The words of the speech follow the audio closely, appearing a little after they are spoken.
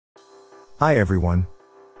Hi everyone.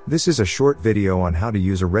 This is a short video on how to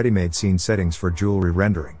use a ready-made scene settings for jewelry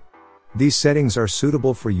rendering. These settings are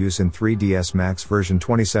suitable for use in 3ds Max version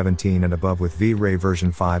 2017 and above with V-Ray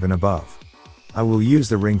version 5 and above. I will use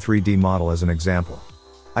the Ring 3D model as an example.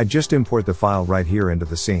 I just import the file right here into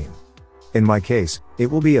the scene. In my case, it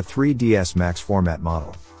will be a 3ds Max format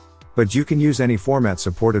model. But you can use any format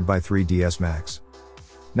supported by 3ds Max.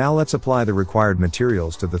 Now let's apply the required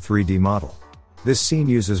materials to the 3D model. This scene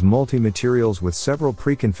uses multi-materials with several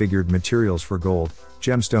pre-configured materials for gold,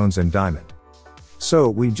 gemstones and diamond. So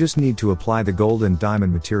we just need to apply the gold and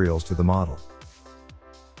diamond materials to the model.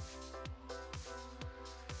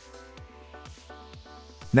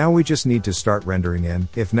 Now we just need to start rendering and,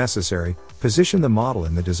 if necessary, position the model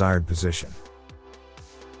in the desired position.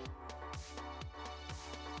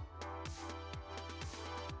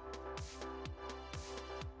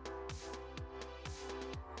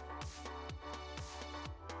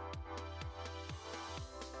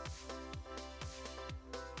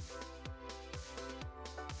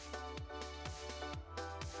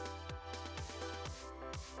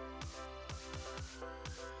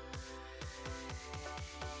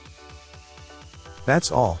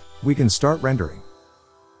 That's all, we can start rendering.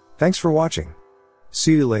 Thanks for watching.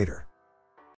 See you later.